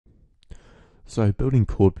So building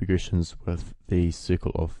chord progressions with the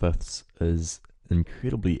circle of fifths is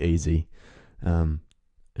incredibly easy. In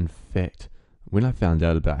fact, when I found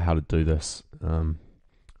out about how to do this, I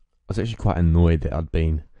was actually quite annoyed that I'd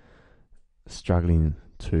been struggling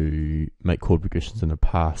to make chord progressions in the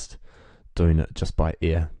past, doing it just by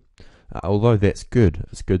ear. Although that's good,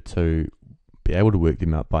 it's good to be able to work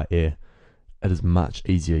them out by ear. It is much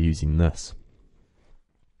easier using this.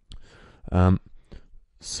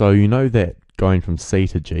 So you know that going from C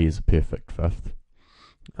to G is a perfect fifth.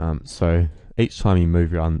 So each time you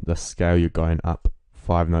move around the scale, you're going up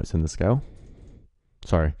 5 notes in the scale.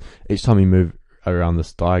 Sorry, each time you move around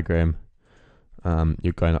this diagram,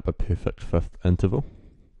 you're going up a perfect fifth interval.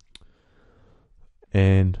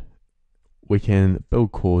 And we can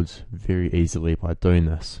build chords very easily by doing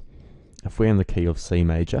this. If we're in the key of C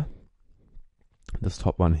major, this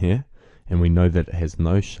top one here, and we know that it has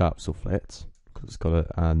no sharps or flats, because it's got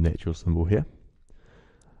a natural symbol here,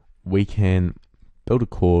 we can build a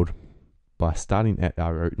chord by starting at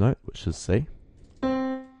our root note, which is C,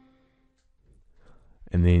 and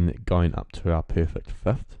then going up to our perfect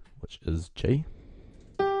fifth, which is G.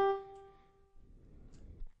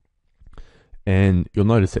 And you'll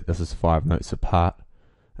notice that this is 5 notes apart,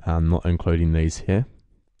 not including these here.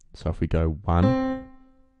 So if we go 1,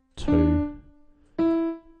 2,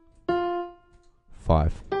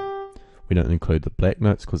 5, we don't include the black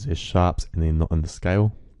notes because they're sharps and they're not in the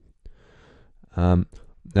scale.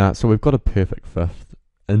 Now, so we've got a perfect fifth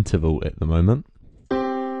interval at the moment,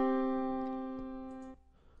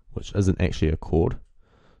 which isn't actually a chord,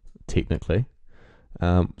 technically.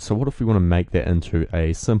 So what if we want to make that into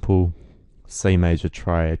a simple C major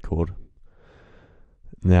triad chord?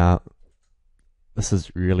 Now, this is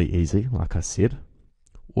really easy, like I said.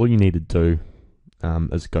 All you need to do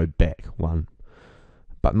is go back one,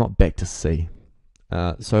 but not back to C.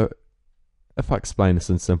 So if I explain this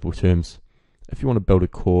in simple terms, if you want to build a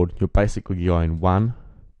chord, you're basically going 1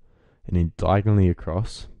 and then diagonally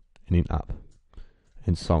across and then up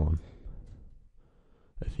and so on,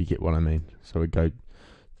 if you get what I mean. So we go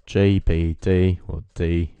G, B, D, or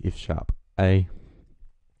D, F sharp, A.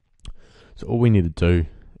 So all we need to do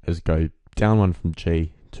is go down one from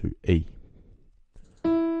G to E,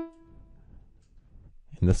 and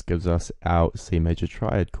this gives us our C major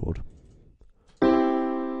triad chord.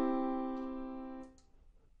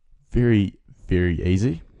 Very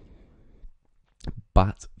easy,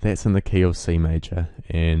 but that's in the key of C major,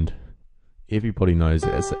 and everybody knows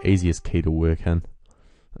that it's the easiest key to work in,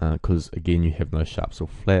 because again you have no sharps or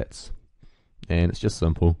flats and it's just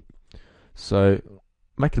simple. So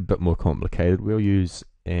make it a bit more complicated, we'll use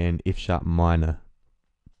an F sharp minor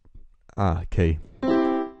key.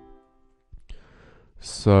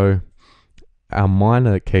 So our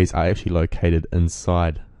minor keys are actually located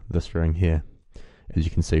inside this ring here, as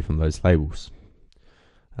you can see from those labels.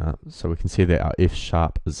 So we can see that our F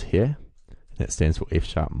sharp is here, and that stands for F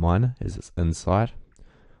sharp minor as it's inside.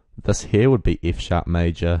 This here would be F sharp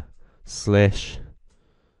major slash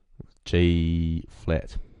G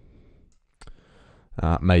flat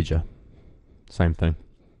major, same thing.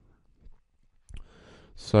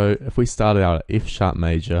 So if we started out at F sharp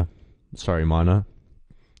major, minor,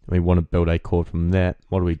 and we want to build a chord from that,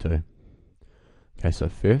 what do? Okay, so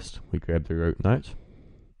first we grab the root note,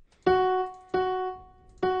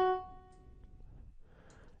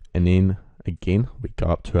 and then again we go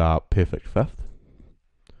up to our perfect fifth,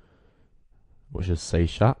 which is C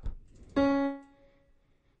sharp, and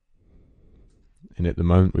at the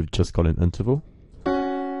moment we've just got an interval.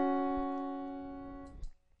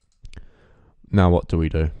 Now what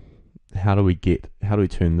do? How do we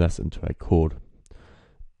turn this into a chord?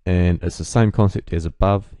 And it's the same concept as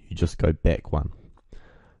above, you just go back one,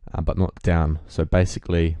 but not down. So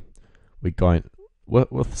basically we're going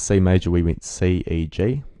with C major, we went C, E,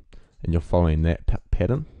 G, and you're following that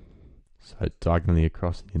pattern, so diagonally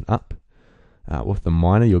across and then up. With the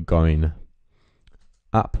minor you're going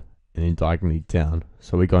up and then diagonally down,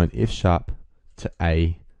 so we're going F sharp to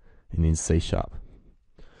A and then C sharp.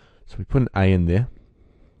 So we put an A in there,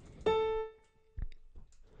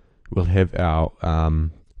 we'll have our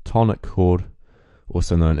tonic chord,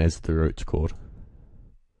 also known as the root chord.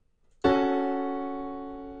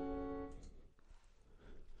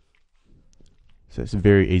 So it's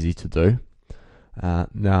very easy to do.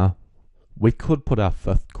 Now we could put our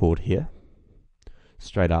fifth chord here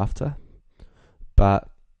straight after, but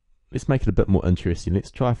let's make it a bit more interesting.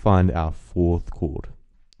 Let's try find our fourth chord.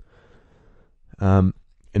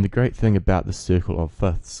 And the great thing about the circle of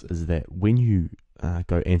fifths is that when you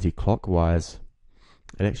go anti-clockwise,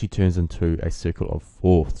 it actually turns into a circle of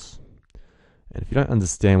fourths. And if you don't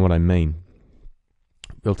understand what I mean,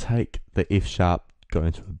 we'll take the F sharp, go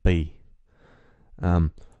into a B.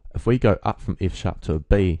 If we go up from F sharp to a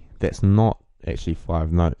B, that's not actually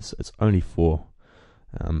 5 notes, it's only 4.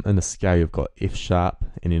 In the scale you've got F sharp,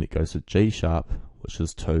 and then it goes to G sharp, which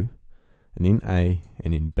is 2, and then A,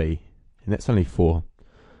 and then B, and that's only 4.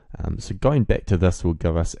 So going back to this will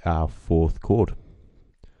give us our 4th chord,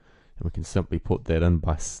 and we can simply put that in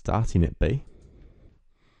by starting at B,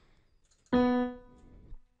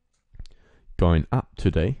 going up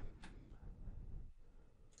to D,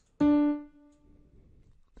 and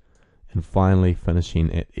finally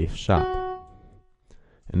finishing at F sharp.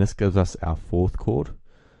 And this gives us our 4th chord,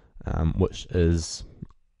 which is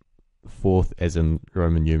 4th as in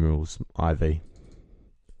Roman numerals IV.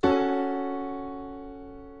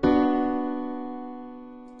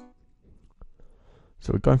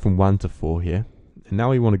 So we're going from 1 to 4 here, and now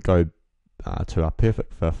we want to go to our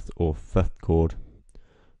perfect 5th or 5th chord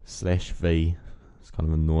 /V. It's kind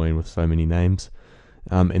of annoying with so many names,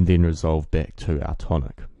 and then resolve back to our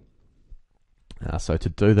tonic. So to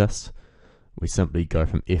do this, we simply go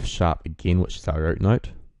from F sharp again, which is our root note,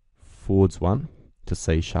 forwards 1 to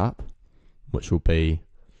C sharp, which will be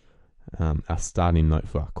our starting note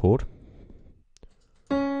for our chord.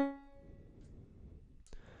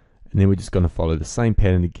 And then we're just going to follow the same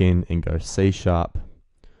pattern again and go C sharp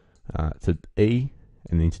to E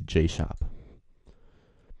and then to G sharp.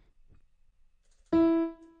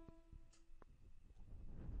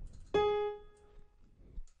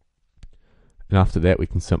 And after that we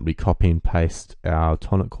can simply copy and paste our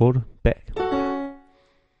tonic chord back.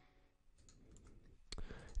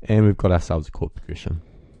 And we've got ourselves a chord progression.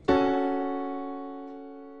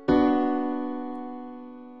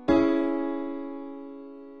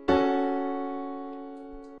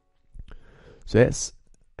 So that's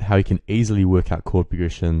how you can easily work out chord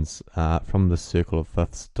progressions from the circle of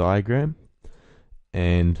fifths diagram,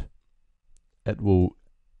 and it will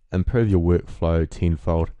improve your workflow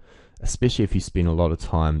tenfold, especially if you spend a lot of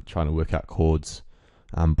time trying to work out chords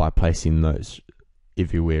by placing notes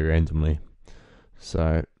everywhere randomly.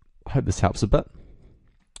 So I hope this helps a bit,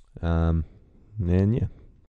 and yeah.